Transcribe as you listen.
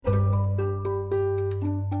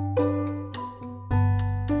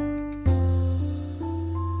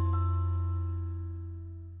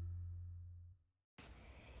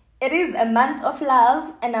It is a month of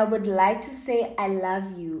love, and I would like to say I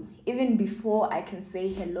love you. Even before I can say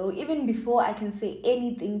hello, even before I can say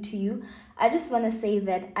anything to you, I just want to say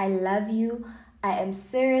that I love you. I am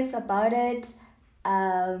serious about it.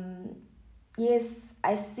 Yes,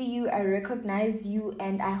 I see you, I recognize you,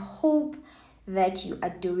 and I hope that you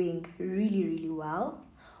are doing really, really well.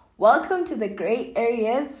 Welcome to the Grey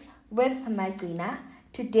Areas with Magdalena.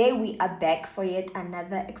 Today we are back for yet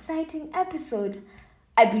another exciting episode.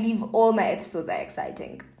 I believe all my episodes are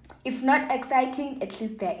exciting. If not exciting, at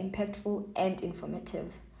least they're impactful and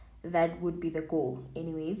informative. That would be the goal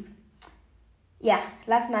anyways. Yeah,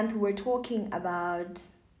 last month we were talking about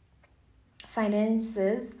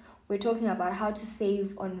finances. We're talking about how to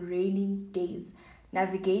save on rainy days,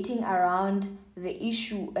 navigating around the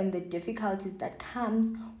issue and the difficulties that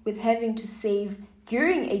comes with having to save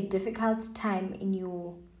during a difficult time in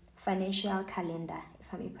your financial calendar,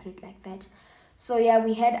 if I may put it like that. So yeah,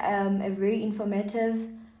 we had a very informative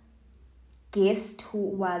guest who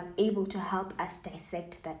was able to help us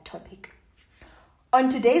dissect that topic. On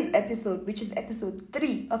today's episode, which is episode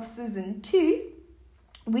 3 of season 2,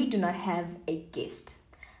 we do not have a guest.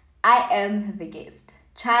 I am the guest.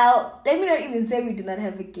 Child, let me not even say we do not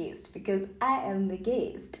have a guest because I am the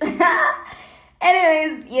guest.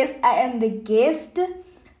 Anyways, yes, I am the guest.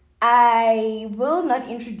 I will not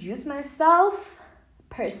introduce myself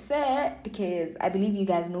per se because I believe you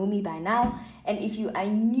guys know me by now, and if you are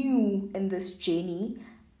new in this journey,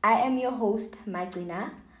 I am your host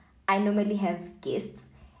Magdalena. I normally have guests,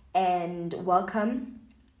 and welcome.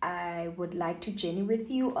 I would like to journey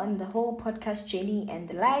with you on the whole podcast journey and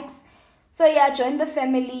the likes. So yeah, join the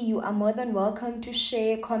family. You are more than welcome to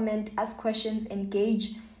share, comment, ask questions,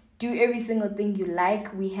 engage, do every single thing you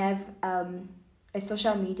like. We have a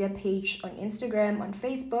social media page on Instagram, on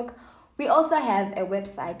Facebook. We also have a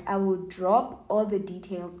website. I will drop all the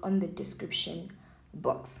details on the description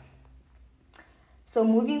box. So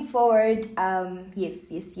moving forward,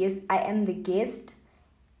 yes, I am the guest.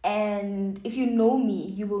 And if you know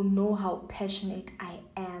me, you will know how passionate I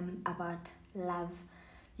am about love.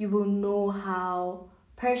 You will know how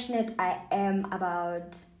passionate I am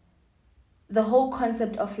about the whole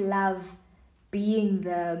concept of love being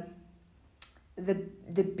the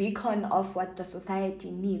beacon of what the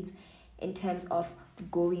society needs in terms of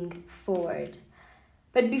going forward.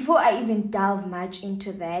 But before I even delve much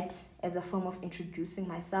into that as a form of introducing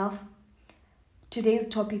myself, today's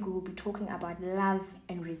topic we will be talking about love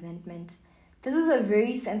and resentment. This is a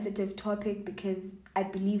very sensitive topic because I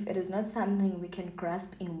believe it is not something we can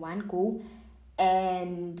grasp in one go,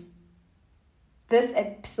 and this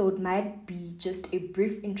episode might be just a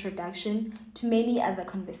brief introduction to many other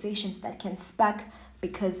conversations that can spark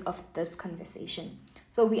because of this conversation.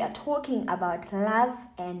 So we are talking about love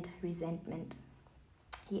and resentment.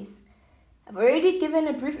 Yes, I've already given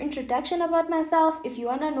a brief introduction about myself. If you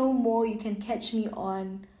want to know more, you can catch me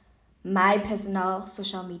on my personal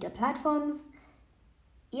social media platforms.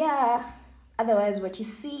 Yeah, otherwise what you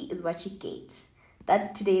see is what you get.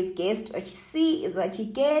 That's today's guest. What you see is what you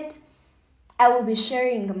get. I will be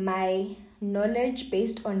sharing my knowledge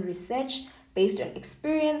based on research, based on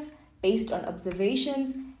experience, based on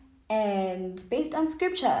observations, and based on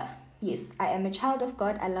scripture. Yes, I am a child of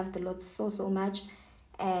God. I love the Lord so much.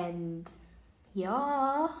 And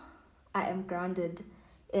yeah, I am grounded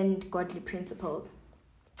in godly principles.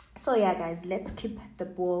 So yeah, guys, let's keep the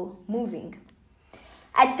ball moving.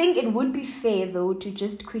 I think it would be fair, though, to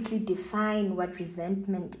just quickly define what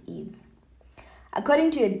resentment is.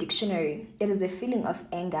 According to a dictionary, it is a feeling of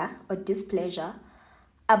anger or displeasure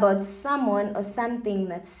about someone or something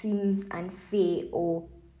that seems unfair or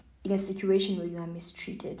in a situation where you are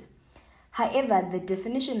mistreated. However, the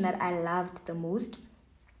definition that I loved the most,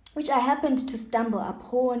 which I happened to stumble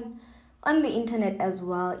upon on the internet as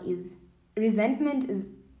well, is resentment is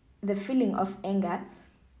the feeling of anger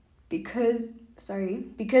because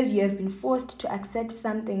you have been forced to accept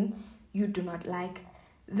something you do not like.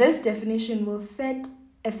 This definition will set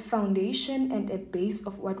a foundation and a base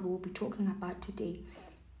of what we'll be talking about today.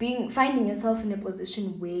 Finding yourself in a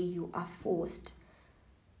position where you are forced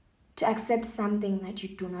to accept something that you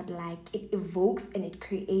do not like. It evokes and it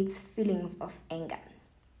creates feelings of anger.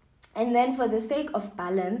 And then for the sake of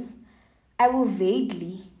balance, I will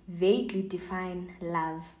vaguely define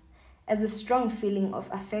love as a strong feeling of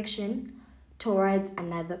affection towards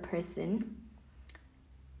another person.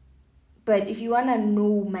 But if you want to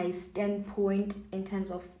know my standpoint in terms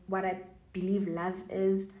of what I believe love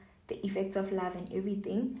is, the effects of love and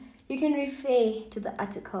everything, you can refer to the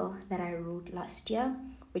article that I wrote last year,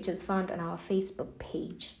 which is found on our Facebook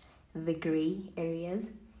page, The Grey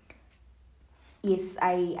Areas. yes,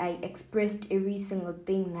 I expressed every single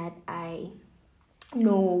thing that I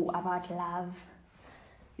know about love,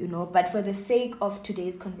 but for the sake of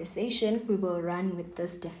today's conversation, we will run with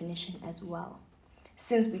this definition as well.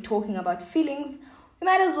 Since we're talking about feelings, we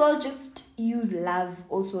might as well just use love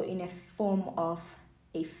also in a form of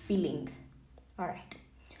a feeling. All right.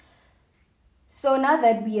 So now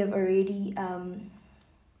that we've already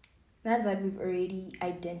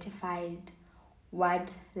identified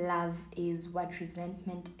what love is, what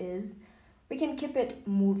resentment is, we can keep it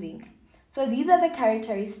moving. So these are the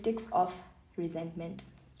characteristics of resentment.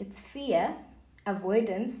 It's fear,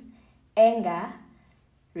 avoidance, anger,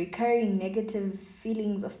 recurring negative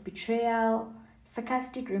feelings of betrayal,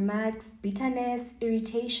 sarcastic remarks, bitterness,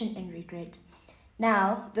 irritation, and regret.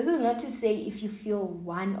 Now, this is not to say if you feel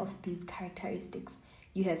one of these characteristics,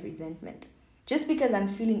 you have resentment. Just because I'm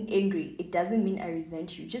feeling angry, it doesn't mean I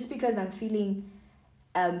resent you. Just because I'm feeling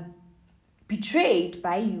betrayed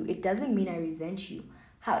by you, it doesn't mean I resent you.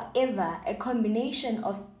 However, a combination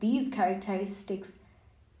of these characteristics,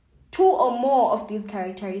 two or more of these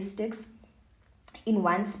characteristics in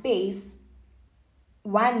one space,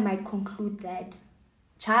 one might conclude that,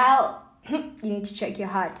 child, you need to check your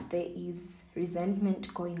heart. There is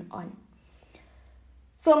resentment going on.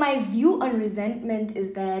 So my view on resentment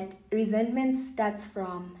is that resentment starts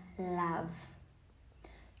from love.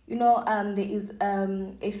 There is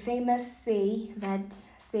a famous say that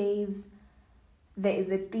says there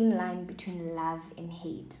is a thin line between love and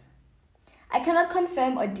hate. I cannot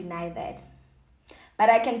confirm or deny that, but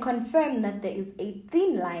I can confirm that there is a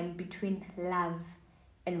thin line between love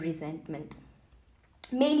and resentment,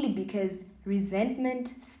 mainly because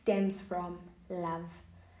resentment stems from love.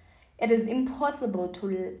 It is impossible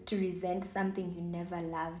to resent something you never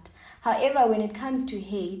loved. However, when it comes to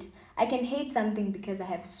hate, I can hate something because I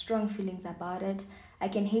have strong feelings about it. I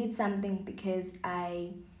can hate something because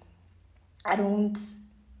I don't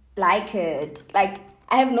like it. Like,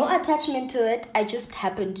 I have no attachment to it. I just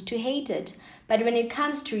happened to hate it. But when it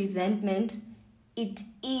comes to resentment, it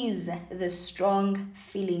is the strong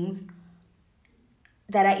feelings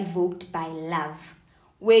that are evoked by love,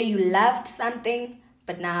 where you loved something,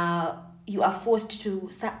 but now you are forced to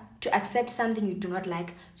accept something you do not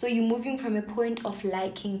like. So you're moving from a point of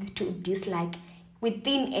liking to dislike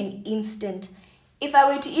within an instant. If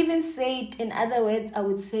I were to even say it in other words, I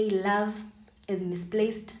would say love is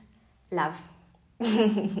misplaced love.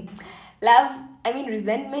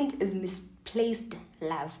 Resentment is misplaced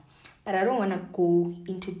love. But I don't want to go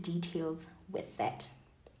into details with that.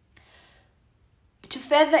 To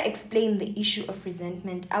further explain the issue of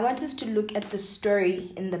resentment, I want us to look at the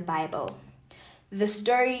story in the Bible. The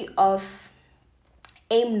story of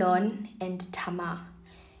Amnon and Tamar.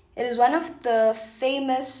 It is one of the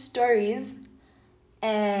famous stories,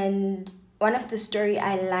 and one of the story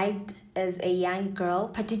I liked as a young girl.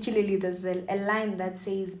 Particularly, there's a line that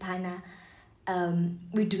says, "Pana,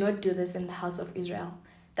 we do not do this in the house of Israel."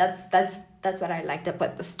 That's what I liked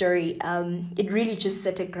about the story. It really just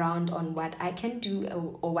set a ground on what I can do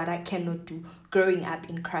or what I cannot do growing up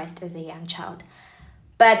in Christ as a young child.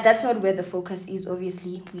 But that's not where the focus is,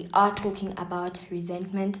 obviously. We are talking about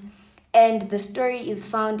resentment. And the story is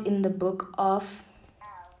found in the book of...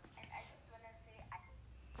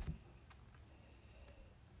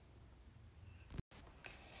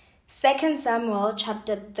 Second Samuel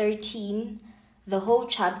chapter 13. The whole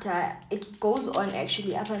chapter, it goes on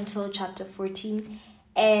actually up until chapter 14.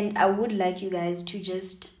 And I would like you guys to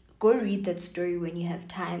just go read that story when you have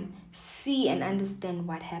time. See and understand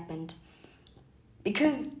what happened.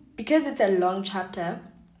 Because it's a long chapter,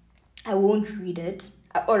 I won't read it.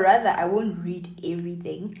 Or rather, I won't read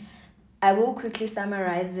everything. I will quickly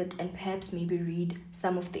summarize it and perhaps maybe read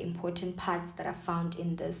some of the important parts that are found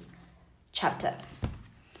in this chapter.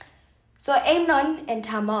 So Amnon and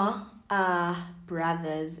Tamar are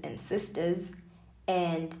brothers and sisters,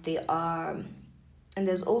 and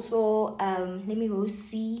there's also let me go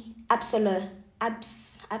see Absalom.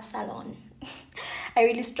 I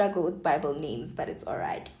really struggle with Bible names, but it's all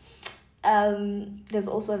right. There's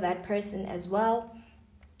also that person as well.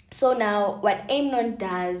 So now what Amnon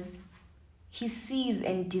does, he sees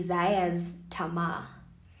and desires Tamar,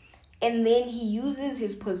 and then he uses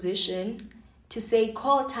his position to say,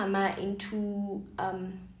 "Call Tamar into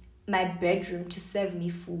my bedroom to serve me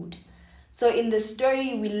food." So in the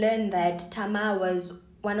story, we learn that Tamar was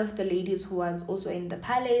one of the ladies who was also in the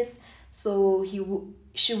palace. So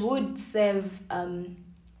she would serve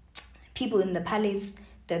people in the palace,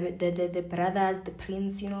 the brothers, the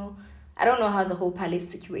prince, I don't know how the whole palace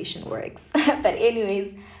situation works. But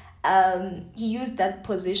anyways, he used that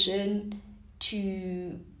position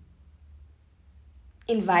to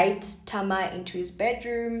invite Tamar into his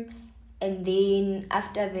bedroom, and then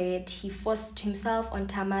after that he forced himself on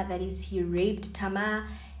Tamar, that is, he raped Tamar,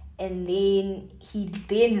 and then he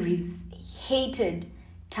hated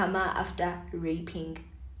Tamar after raping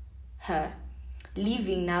her,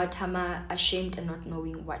 leaving now Tamar ashamed and not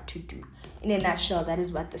knowing what to do. In a nutshell, that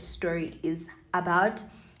is what the story is about.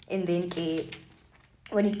 And then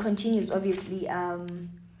when it continues, obviously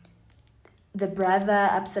the brother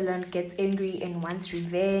Absalom gets angry and wants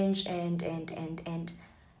revenge,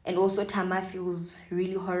 and also Tamar feels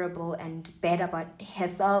really horrible and bad about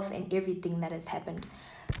herself and everything that has happened.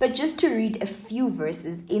 But just to read a few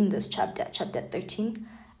verses in this chapter 13,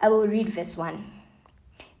 I will read verse 1.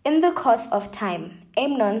 In the course of time,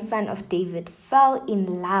 Amnon, son of David, fell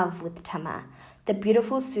in love with Tamar, the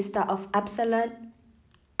beautiful sister of Absalom,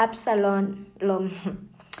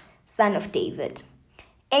 son of David.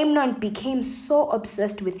 Amnon became so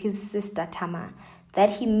obsessed with his sister Tamar that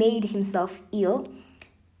he made himself ill.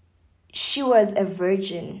 She was a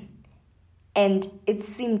virgin, and it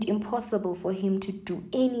seemed impossible for him to do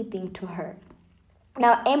anything to her.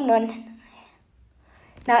 Now Amnon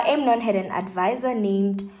had an advisor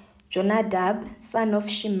named Jonadab, son of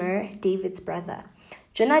Shimei, David's brother.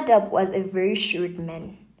 Jonadab was a very shrewd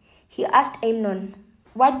man. He asked Amnon,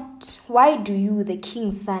 why do you, the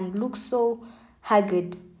king's son, look so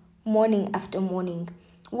haggard morning after morning?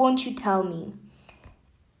 Won't you tell me?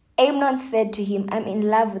 Amnon said to him, I'm in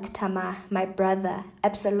love with Tamar, my brother,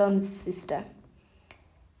 Absalom's sister.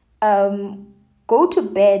 Go to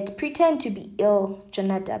bed, pretend to be ill,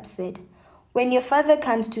 Jonadab said. When your father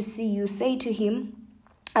comes to see you, say to him,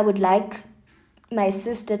 I would like my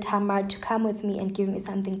sister Tamar to come with me and give me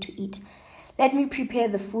something to eat. Let me prepare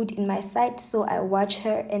the food in my sight, so I watch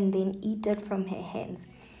her and then eat it from her hands.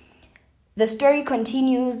 The story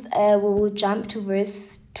continues. We will jump to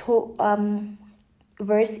verse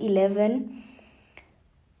 11,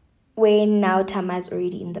 when now Tamar is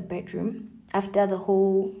already in the bedroom after the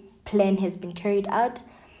whole plan has been carried out.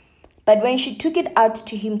 But when she took it out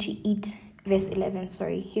to him to eat, verse 11,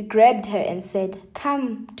 he grabbed her and said,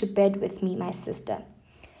 Come to bed with me, my sister.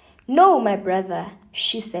 No, my brother,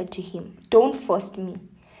 she said to him, don't force me.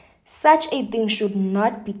 Such a thing should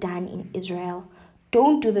not be done in Israel.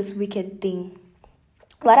 Don't do this wicked thing.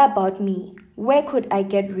 What about me? Where could I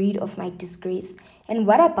get rid of my disgrace? And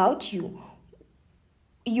what about you?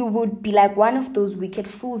 You would be like one of those wicked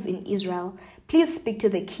fools in Israel. Please speak to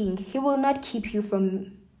the king. He will not keep me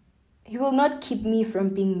from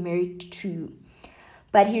being married to you.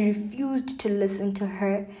 But he refused to listen to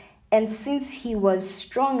her, and since he was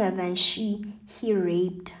stronger than she, he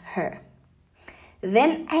raped her.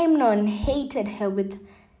 Then Amnon hated her with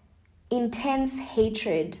intense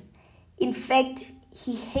hatred. In fact,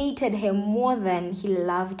 he hated her more than he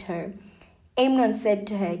loved her. Amnon said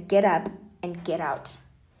to her, Get up and get out.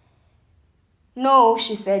 No,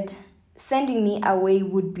 she said, sending me away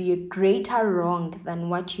would be a greater wrong than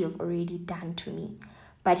what you have already done to me.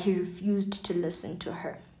 But he refused to listen to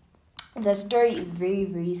her. The story is very,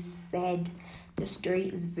 very sad. The story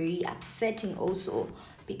is very upsetting also,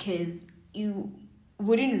 because you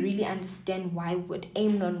wouldn't really understand why would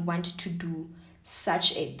Amnon want to do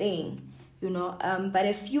such a thing, But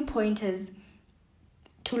a few pointers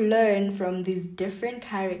to learn from these different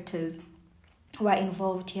characters who are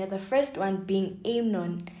involved here. The first one being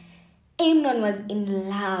Amnon. Amnon was in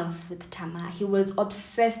love with Tamar. He was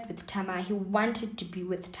obsessed with Tamar. He wanted to be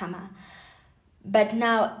with Tamar. But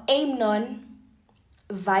now Amnon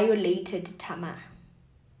violated Tamar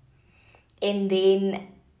and then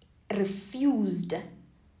refused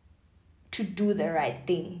to do the right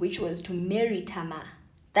thing, which was to marry Tamar.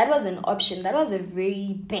 That was an option. That was a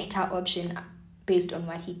very better option based on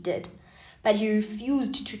what he did. But he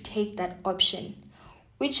refused to take that option,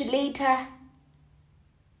 which later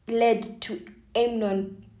led to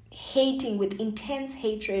Amnon hating with intense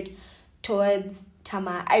hatred towards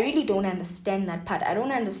Tamar. I really don't understand that part. I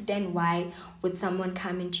don't understand why would someone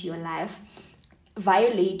come into your life,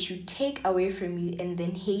 violate you, take away from you, and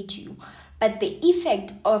then hate you. But the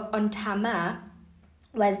effect on Tamar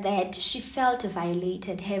was that she felt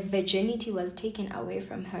violated. Her virginity was taken away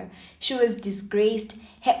from her. She was disgraced.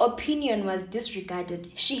 Her opinion was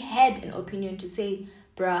disregarded. She had an opinion to say,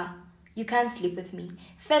 bruh, you can't sleep with me.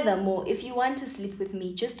 Furthermore, if you want to sleep with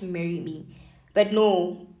me, just marry me. But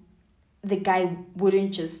no, the guy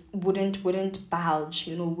wouldn't bulge,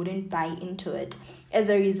 wouldn't buy into it. As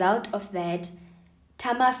a result of that,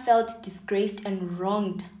 Tamar felt disgraced and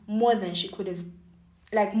wronged more than she could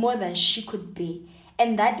be.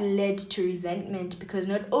 And that led to resentment, because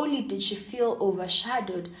not only did she feel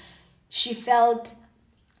overshadowed, she felt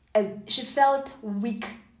as she felt weak.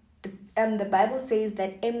 The Bible says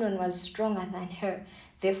that Amnon was stronger than her,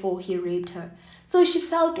 therefore he raped her. So she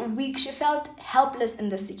felt weak, she felt helpless in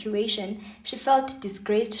the situation, she felt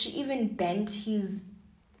disgraced. She even bent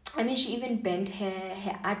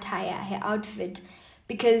her attire, her outfit,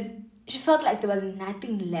 because she felt like there was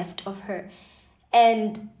nothing left of her.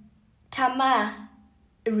 And Tamar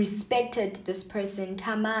respected this person.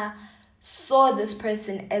 Tamar saw this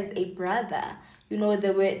person as a brother.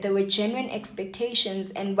 There were genuine expectations,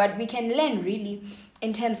 and what we can learn really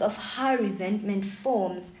in terms of how resentment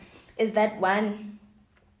forms is that one,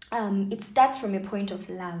 it starts from a point of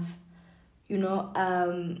love.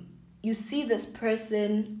 You see this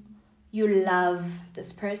person, you love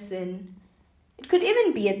this person. It could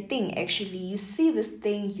even be a thing, actually. You see this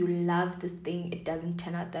thing, you love this thing. It doesn't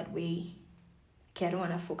turn out that way. Okay, I don't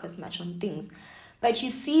want to focus much on things. But you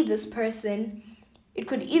see this person. It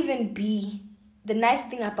could even be, the nice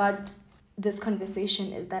thing about this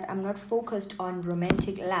conversation is that I'm not focused on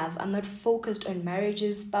romantic love. I'm not focused on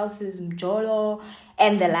marriages, spouses, mjolo,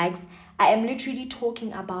 and the likes. I am literally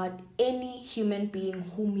talking about any human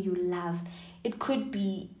being whom you love. It could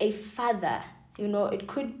be a father, it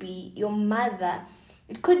could be your mother.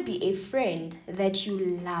 It could be a friend that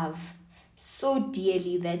you love so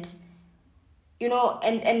dearly that,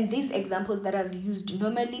 and these examples that I've used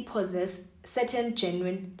normally possess certain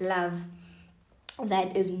genuine love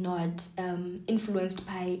that is not influenced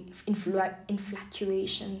by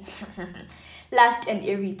infatuation, lust, and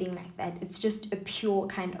everything like that. It's just a pure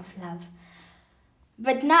kind of love.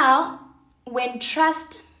 But now, when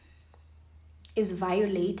trust is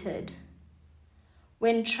violated,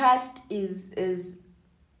 when trust is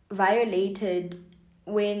violated,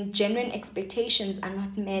 when genuine expectations are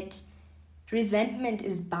not met, resentment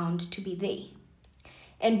is bound to be there.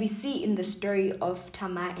 And we see in the story of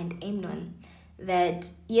Tamar and Amnon that,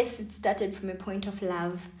 yes, it started from a point of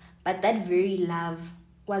love, but that very love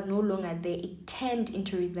was no longer there. It turned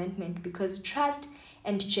into resentment because trust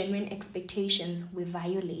and genuine expectations were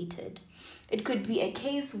violated. It could be a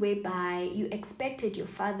case whereby you expected your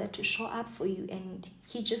father to show up for you and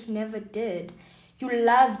he just never did. You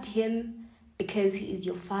loved him because he is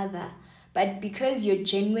your father, but because your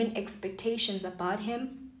genuine expectations about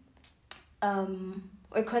him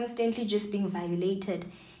were constantly just being violated,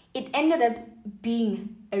 it ended up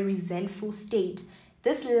being a resentful state.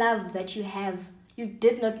 This love that you have, you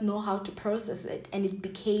did not know how to process it, and it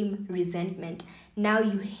became resentment. Now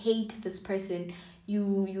you hate this person.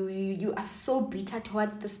 You are so bitter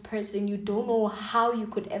towards this person. You don't know how you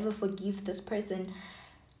could ever forgive this person.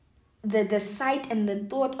 The sight and the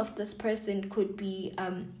thought of this person could be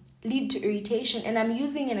lead to irritation. And I'm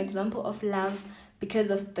using an example of love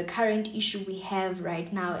because of the current issue we have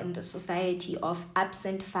right now in the society of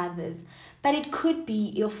absent fathers. But it could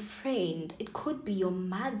be your friend, it could be your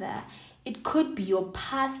mother, it could be your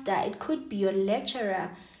pastor, it could be your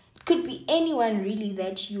lecturer, it could be anyone really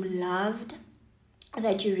that you loved,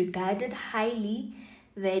 that you regarded highly,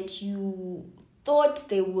 that you thought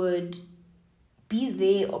they would be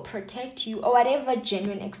there or protect you, or whatever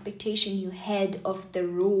genuine expectation you had of the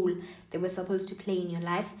role they were supposed to play in your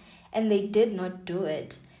life, and they did not do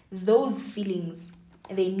it. Those feelings,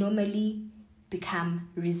 they normally become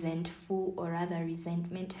resentful, or rather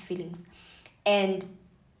resentment feelings. And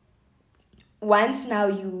once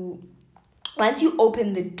you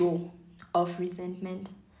open the door of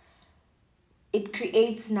resentment, it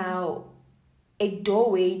creates now a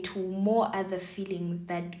doorway to more other feelings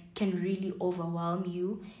that can really overwhelm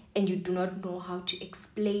you, and you do not know how to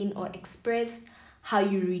explain or express how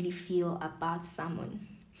you really feel about someone.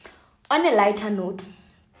 On a lighter note,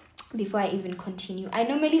 before I even continue, I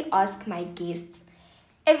normally ask my guests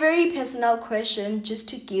a very personal question just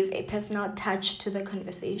to give a personal touch to the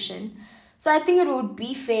conversation. So I think it would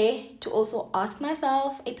be fair to also ask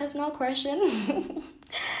myself a personal question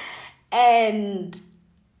and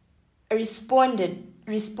respond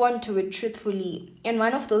to it truthfully. And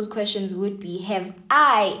one of those questions would be, have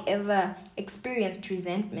I ever experienced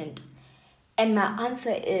resentment? And my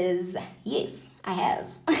answer is yes, I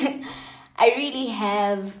have. I really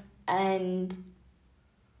have. And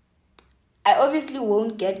I obviously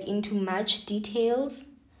won't get into much details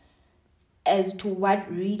as to what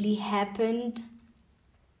really happened,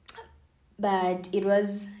 but it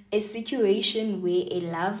was a situation where a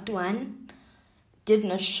loved one did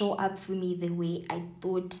not show up for me the way I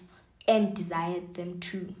thought and desired them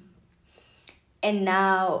to. And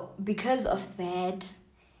now, because of that,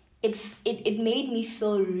 it made me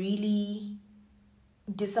feel really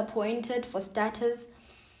disappointed, for starters,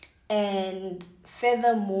 And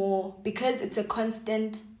furthermore, because it's a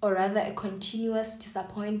constant, or rather a continuous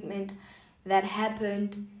disappointment that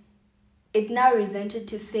happened, it now resented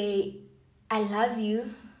to say, I love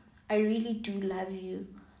you, I really do love you,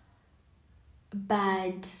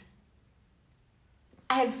 but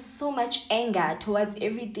I have so much anger towards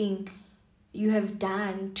everything you have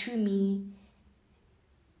done to me,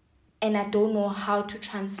 and I don't know how to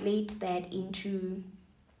translate that into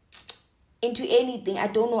anything. I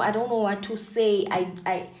don't know what to say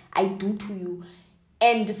I do to you.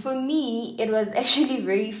 And for me, it was actually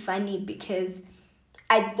very funny because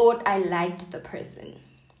I thought I liked the person,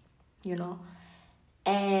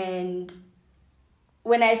 and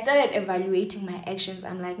when I started evaluating my actions,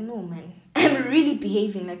 I'm like, no man, I'm really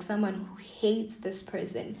behaving like someone who hates this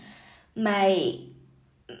person. My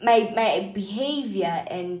behavior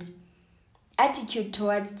and attitude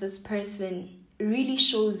towards this person really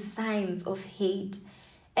shows signs of hate.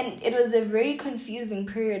 And it was a very confusing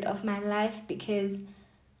period of my life because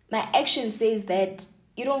my action says that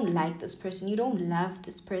you don't like this person, you don't love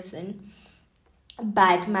this person,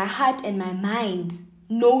 but my heart and my mind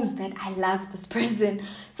knows that I love this person.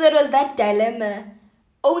 So it was that dilemma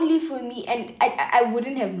only for me, and I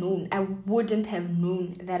wouldn't have known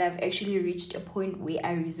that I've actually reached a point where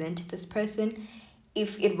I resent this person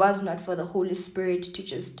if it was not for the Holy Spirit to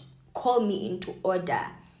just call me into order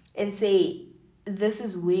and say, this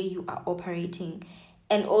is where you are operating.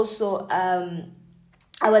 And also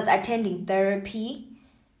I was attending therapy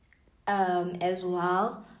as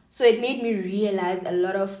well, so it made me realize a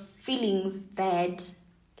lot of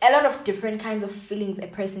different kinds of feelings a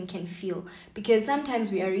person can feel, because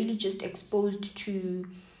sometimes we are really just exposed to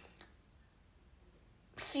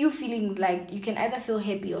few feelings. Like, you can either feel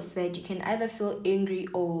happy or sad, you can either feel angry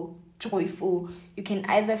or joyful, you can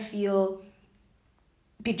either feel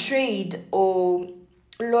betrayed or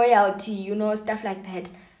loyalty, stuff like that.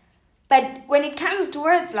 But when it comes to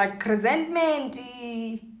words like resentment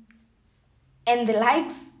and the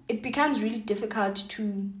likes, it becomes really difficult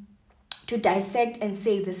to dissect and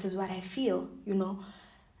say, this is what I feel,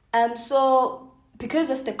 So because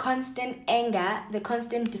of the constant anger, the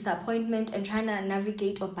constant disappointment, and trying to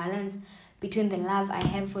navigate or balance between the love I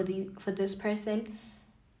have for this person,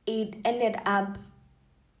 it ended up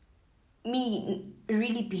me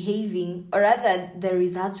really behaving, or rather the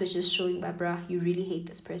results were just showing, Barbara, you really hate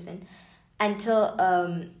this person. Until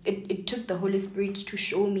it took the Holy Spirit to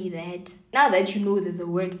show me that now that you know there's a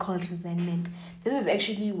word called resentment, this is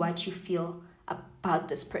actually what you feel about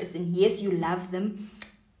this person. Yes, you love them,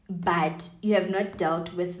 but you have not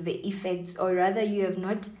dealt with the effects, or rather you have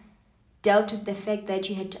not dealt with the fact that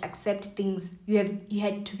you had to accept things. You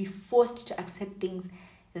had to be forced to accept things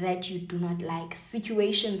that you do not like.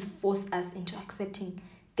 Situations force us into accepting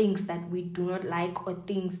things that we do not like, or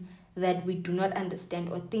things that we do not understand,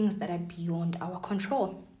 or things that are beyond our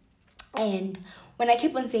control. And when I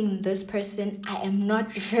keep on saying this person, I am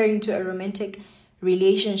not referring to a romantic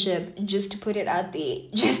relationship, just to put it out there.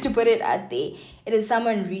 It is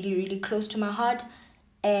someone really, really close to my heart.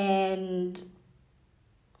 And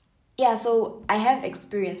yeah, so I have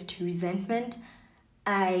experienced resentment.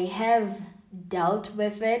 I have dealt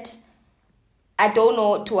with it. I don't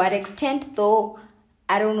know to what extent though.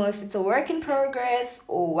 I don't know if it's a work in progress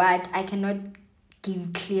or what. I cannot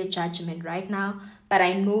give clear judgment right now, but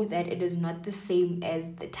I know that it is not the same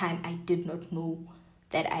as the time I did not know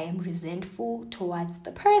that I am resentful towards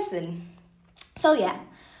the person. So yeah,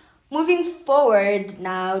 moving forward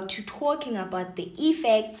now to talking about the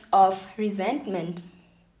effects of resentment.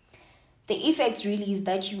 The effects really is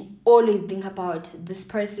that you always think about this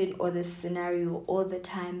person or this scenario all the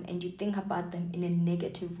time, and you think about them in a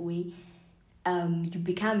negative way. You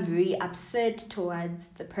become very upset towards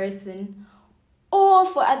the person, or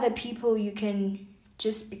for other people you can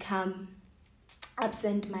just become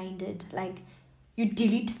absent-minded, like you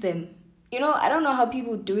delete them. I don't know how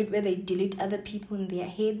people do it, where they delete other people in their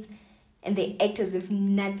heads and they act as if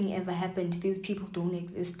nothing ever happened. These people don't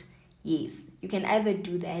exist. Yes, you can either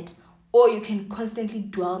do that, or you can constantly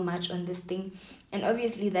dwell much on this thing, and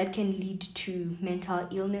obviously that can lead to mental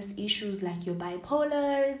illness issues like your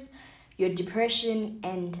bipolars, your depression,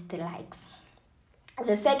 and the likes.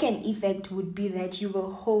 The second effect would be that you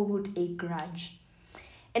will hold a grudge.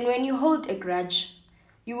 And when you hold a grudge,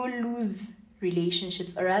 you will lose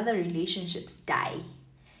relationships, or rather relationships die.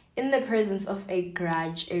 In the presence of a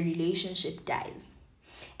grudge, a relationship dies.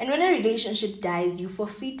 And when a relationship dies, you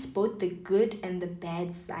forfeit both the good and the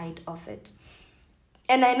bad side of it.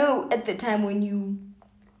 And I know at the time when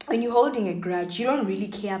you're holding a grudge, you don't really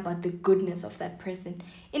care about the goodness of that person.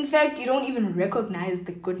 In fact, you don't even recognize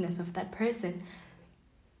the goodness of that person.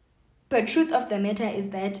 But truth of the matter is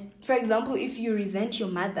that, for example, if you resent your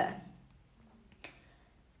mother,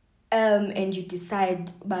 and you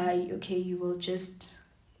decide you will just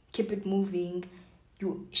keep it moving,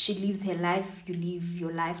 she lives her life, you live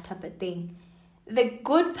your life type of thing. The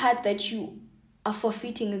good part that you are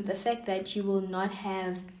forfeiting is the fact that you will not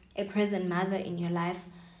have a present mother in your life,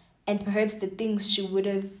 and perhaps the things she would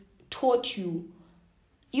have taught you,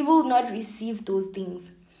 you will not receive those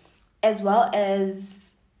things, as well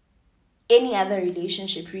as any other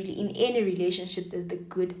relationship, really. In any relationship, there's the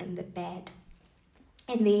good and the bad.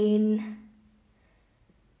 And then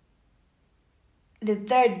the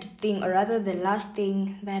third thing, or rather the last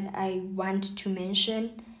thing that I want to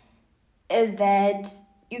mention, is that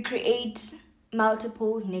you create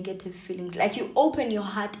multiple negative feelings. Like, you open your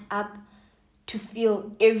heart up to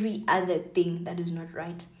feel every other thing that is not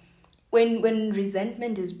right. When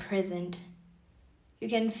resentment is present, you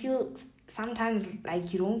can feel sometimes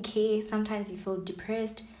like you don't care. Sometimes you feel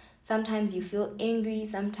depressed. Sometimes you feel angry.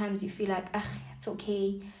 Sometimes you feel like, it's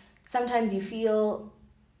okay. Sometimes you feel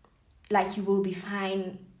like you will be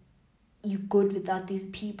fine. You're good without these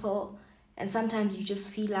people. And sometimes you just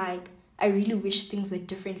feel like, I really wish things were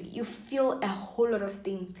differently. You feel a whole lot of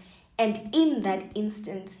things. And in that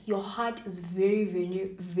instant, your heart is very,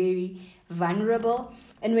 very, very vulnerable.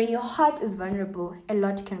 And when your heart is vulnerable, a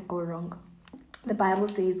lot can go wrong. The Bible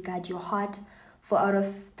says, guard your heart, for out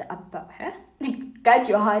of the guard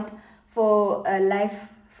your heart, for life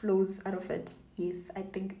flows out of it. Yes, I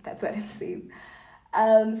think that's what it says.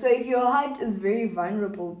 So if your heart is very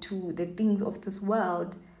vulnerable to the things of this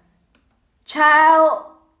world, child,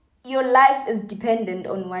 your life is dependent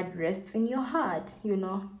on what rests in your heart,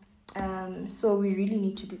 So we really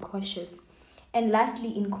need to be cautious. And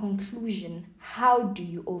lastly, in conclusion, how do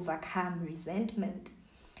you overcome resentment?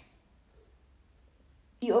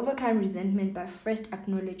 You overcome resentment by first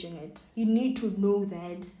acknowledging it. You need to know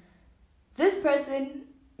that this person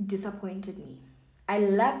disappointed me. I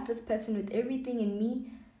love this person with everything in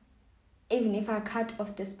me. Even if I cut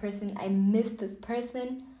off this person, I miss this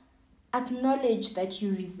person. Acknowledge that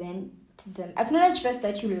you resent them. Acknowledge first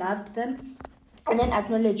that you loved them, and then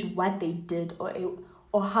acknowledge what they did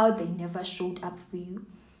or how they never showed up for you.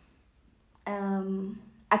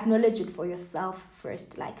 Acknowledge it for yourself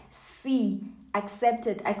first. Like, accept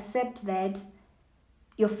it. Accept that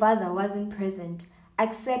your father wasn't present.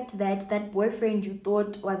 Accept that boyfriend you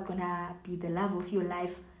thought was gonna be the love of your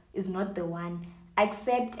life is not the one.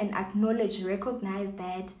 Accept and acknowledge, recognize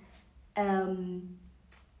that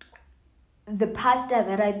the pastor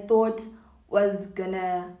that I thought was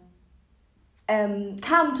gonna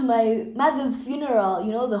come to my mother's funeral,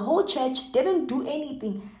 the whole church didn't do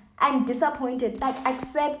anything. I'm disappointed. Like,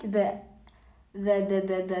 accept the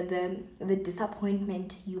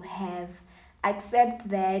disappointment you have. Accept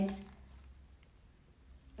that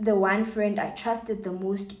the one friend I trusted the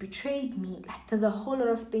most betrayed me. Like, there's a whole lot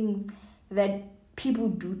of things that people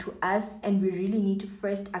do to us, and we really need to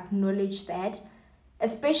first acknowledge that.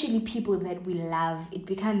 Especially people that we love, it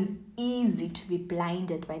becomes easy to be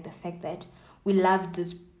blinded by the fact that we love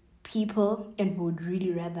these people and we would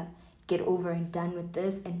really rather get over and done with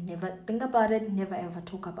this and never think about it, never ever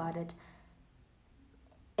talk about it,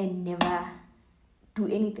 and never do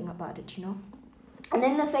anything about it, And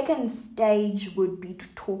then the second stage would be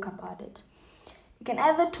to talk about it. You can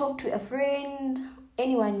either talk to a friend,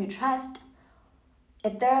 anyone you trust, a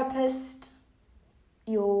therapist,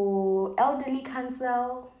 your elderly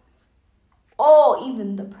counsel, or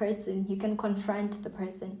even the person. You can confront the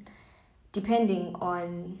person depending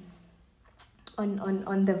on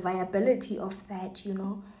the viability of that,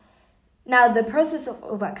 Now, the process of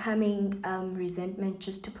overcoming resentment,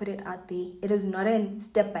 just to put it out there, it is not a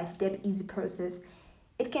step-by-step easy process.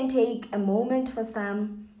 It can take a moment for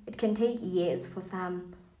some. It can take years for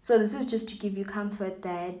some. So this is just to give you comfort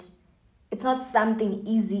that it's not something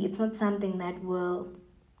easy. It's not something that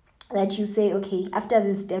you say, okay, after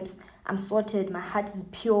these steps, I'm sorted, my heart is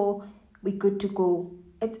pure, we're good to go.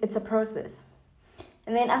 It's a process.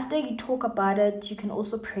 And then after you talk about it, you can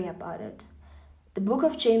also pray about it. The book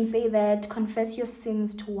of James say that confess your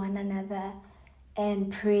sins to one another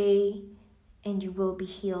and pray and you will be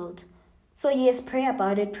healed. So yes, pray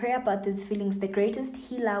about it. Pray about these feelings. The greatest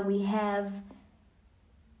healer we have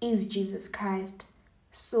is Jesus Christ.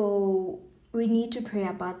 So we need to pray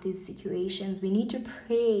about these situations. We need to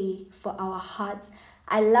pray for our hearts.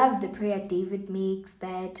 I love the prayer David makes,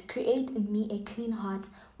 that create in me a clean heart.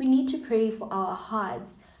 We need to pray for our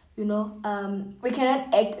hearts. We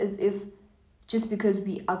cannot act as if just because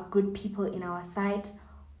we are good people in our sight,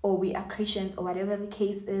 or we are Christians, or whatever the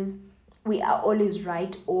case is, we are always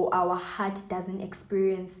right, or our heart doesn't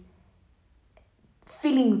experience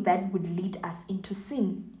feelings that would lead us into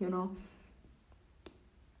sin,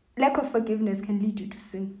 Lack of forgiveness can lead you to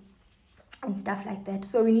sin and stuff like that.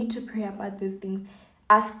 So we need to pray about these things.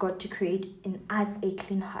 Ask God to create in us a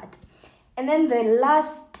clean heart. And then the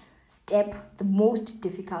last step, the most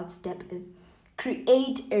difficult step, is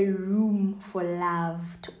create a room for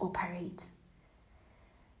love to operate.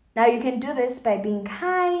 Now you can do this by being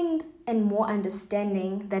kind and more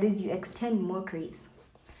understanding. That is, you extend more grace.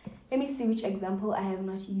 Let me see which example I have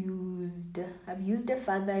not used. I've used a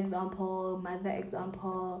father example, mother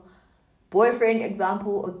example, boyfriend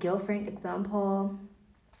example, or girlfriend example.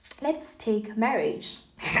 Let's take marriage.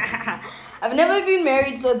 I've never been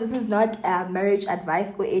married, so this is not marriage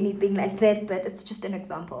advice or anything like that, but it's just an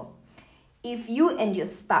example. If you and your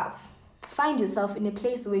spouse find yourself in a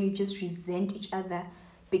place where you just resent each other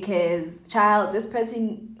because, this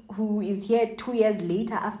person who is here 2 years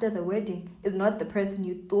later after the wedding is not the person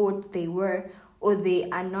you thought they were, or they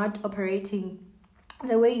are not operating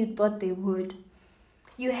the way you thought they would,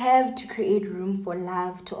 you have to create room for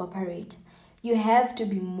love to operate. You have to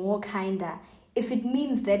be more kinder. If it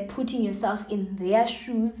means that putting yourself in their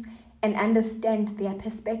shoes and understand their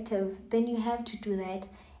perspective, then you have to do that.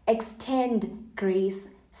 Extend grace.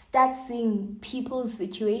 Start seeing people's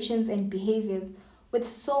situations and behaviors with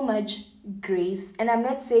so much grace. And I'm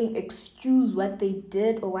not saying excuse what they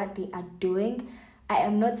did or what they are doing. I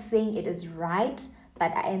am not saying it is right,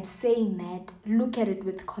 but I am saying that look at it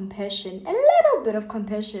with compassion. A little bit of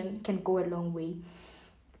compassion can go a long way.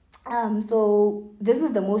 So this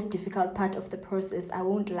is the most difficult part of the process, I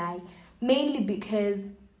won't lie. Mainly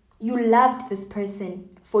because you loved this person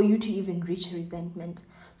for you to even reach resentment.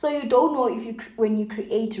 So you don't know if when you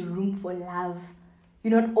create room for love,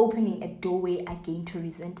 you're not opening a doorway again to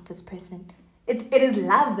resent this person. It is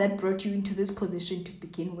love that brought you into this position to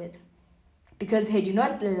begin with. Because had you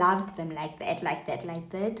not loved them like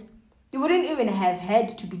that, you wouldn't even have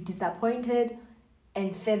had to be disappointed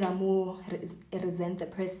and furthermore resent the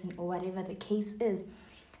person or whatever the case is.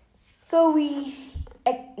 So we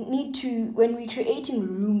need to, when we're creating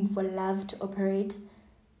room for love to operate,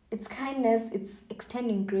 it's kindness, it's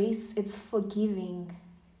extending grace, it's forgiving.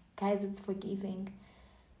 Guys, it's forgiving.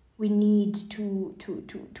 We need to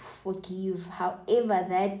forgive, however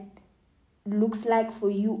that looks like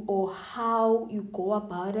for you or how you go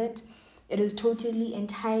about it. It is totally,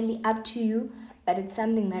 entirely up to you, but it's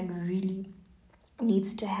something that really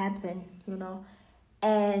needs to happen,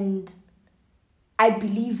 And I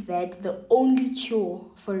believe that the only cure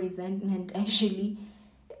for resentment, actually,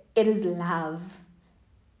 it is love.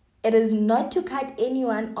 It is not to cut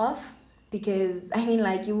anyone off, because,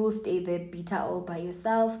 you will stay there bitter all by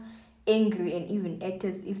yourself, angry, and even act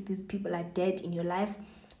as if these people are dead in your life,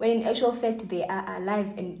 when in actual fact they are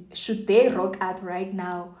alive, and should they rock up right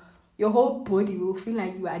now, your whole body will feel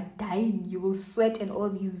like you are dying. You will sweat and all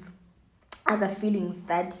these other feelings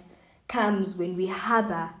that comes when we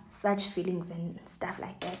harbor such feelings and stuff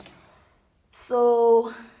like that.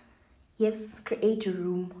 So, yes, create a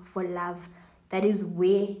room for love. That is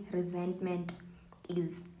where resentment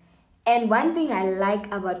is. And one thing I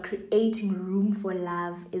like about creating room for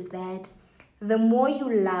love is that the more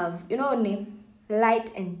you love,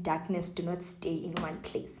 light and darkness do not stay in one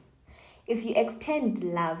place. If you extend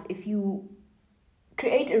love, if you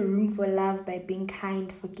create a room for love by being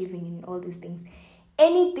kind, forgiving, and all these things,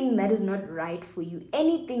 anything that is not right for you,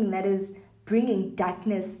 anything that is bringing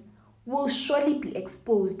darkness will surely be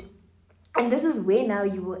exposed. And this is where now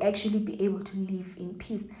you will actually be able to live in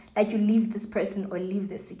peace. Like you leave this person or leave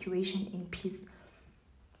the situation in peace.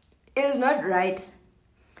 It is not right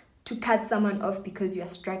to cut someone off because you are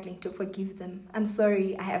struggling to forgive them. I'm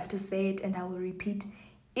sorry, I have to say it and I will repeat.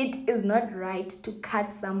 It is not right to cut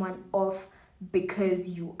someone off because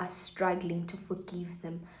you are struggling to forgive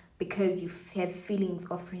them, because you have feelings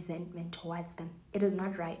of resentment towards them. It is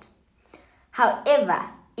not right.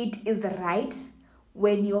 However, it is right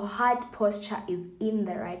when your heart posture is in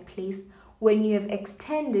the right place, when you have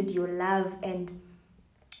extended your love and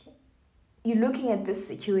you're looking at this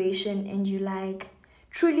situation and you're like,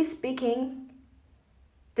 truly speaking,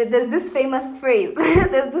 there's this famous phrase,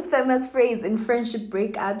 in friendship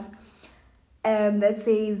breakups that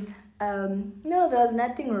says, no, there was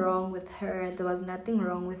nothing wrong with her, there was nothing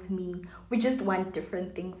wrong with me, we just want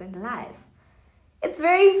different things in life. It's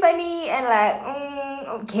very funny and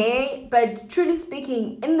okay, but truly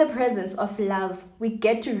speaking, in the presence of love, we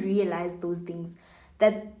get to realize those things,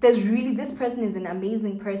 that this person is an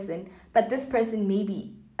amazing person, but this person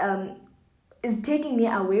maybe is taking me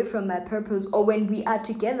away from my purpose, or when we are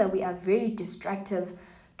together, we are very destructive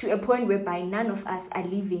to a point whereby none of us are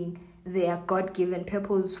living their God-given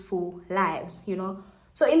purposeful lives,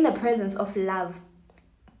 So in the presence of love,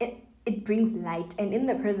 it brings light, and in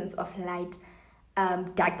the presence of light,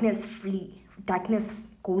 darkness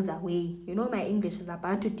goes away. My English is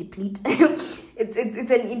about to deplete. it's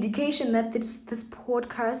an indication that this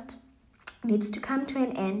podcast needs to come to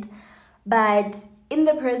an end. But in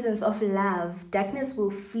the presence of love, darkness will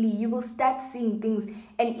flee. You will start seeing things,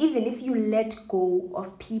 and even if you let go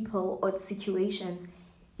of people or situations,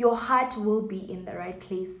 your heart will be in the right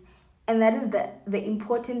place. And that is the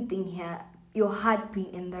important thing here. Your heart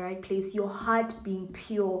being in the right place, your heart being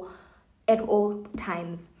pure at all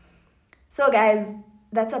times. So guys,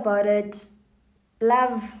 that's about it.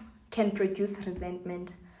 Love can produce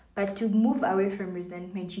resentment, but to move away from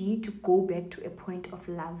resentment, you need to go back to a point of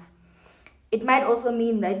love. It might also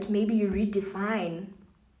mean that maybe you redefine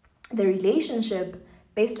the relationship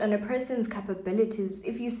based on a person's capabilities.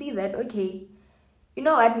 If you see that, okay, you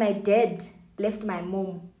know what, my dad left my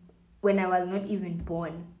mom when I was not even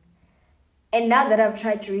born. And now that I've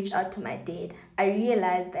tried to reach out to my dad, I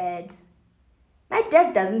realized that my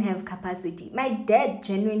dad doesn't have capacity. My dad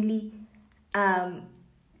genuinely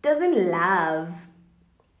doesn't love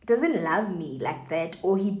me like that,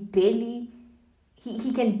 or he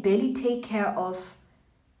can barely take care of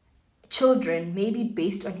children, maybe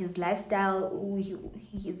based on his lifestyle.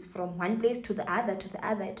 He's from one place to the other.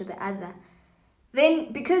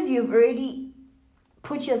 Then because you've already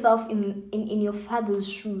put yourself in your father's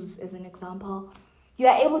shoes, as an example, you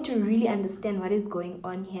are able to really understand what is going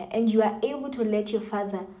on here, and you are able to let your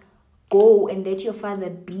father go and let your father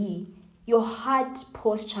be. Your heart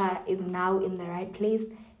posture is now in the right place,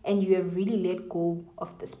 and you have really let go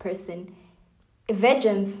of this person.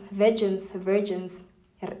 Revenge,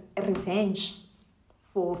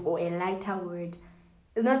 for a lighter word,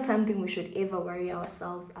 is not something we should ever worry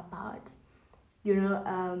ourselves about.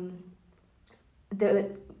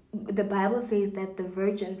 The Bible says that the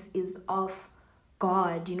vengeance is of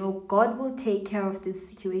God. God will take care of these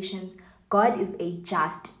situations. God is a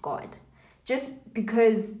just God. Just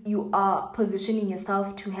because you are positioning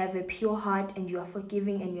yourself to have a pure heart, and you are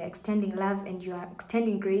forgiving, and you are extending love, and you are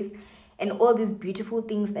extending grace, and all these beautiful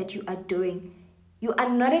things that you are doing, you are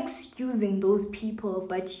not excusing those people,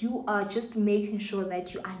 but you are just making sure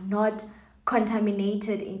that you are not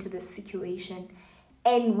contaminated into the situation.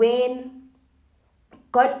 And when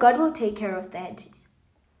God will take care of that,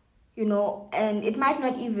 and it might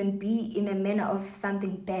not even be in a manner of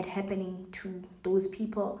something bad happening to those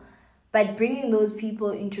people, but bringing those people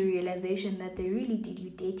into realization that they really did you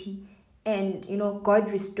dirty, and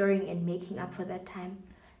God restoring and making up for that time.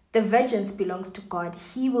 The vengeance belongs to God.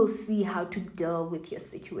 He will see how to deal with your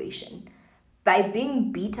situation. By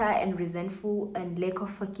being bitter and resentful and lack of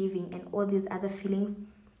forgiving and all these other feelings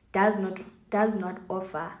does not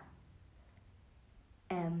offer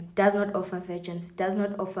vengeance, does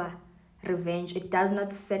not offer revenge. It does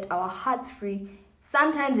not set our hearts free.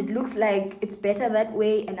 Sometimes it looks like it's better that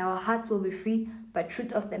way and our hearts will be free, but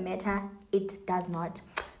truth of the matter, it does not.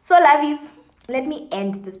 So lovies, let me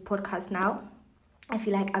end this podcast now. I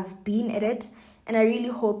feel like I've been at it, and I really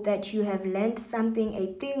hope that you have learned something,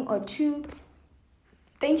 a thing or two.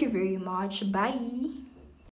 Thank you very much. Bye.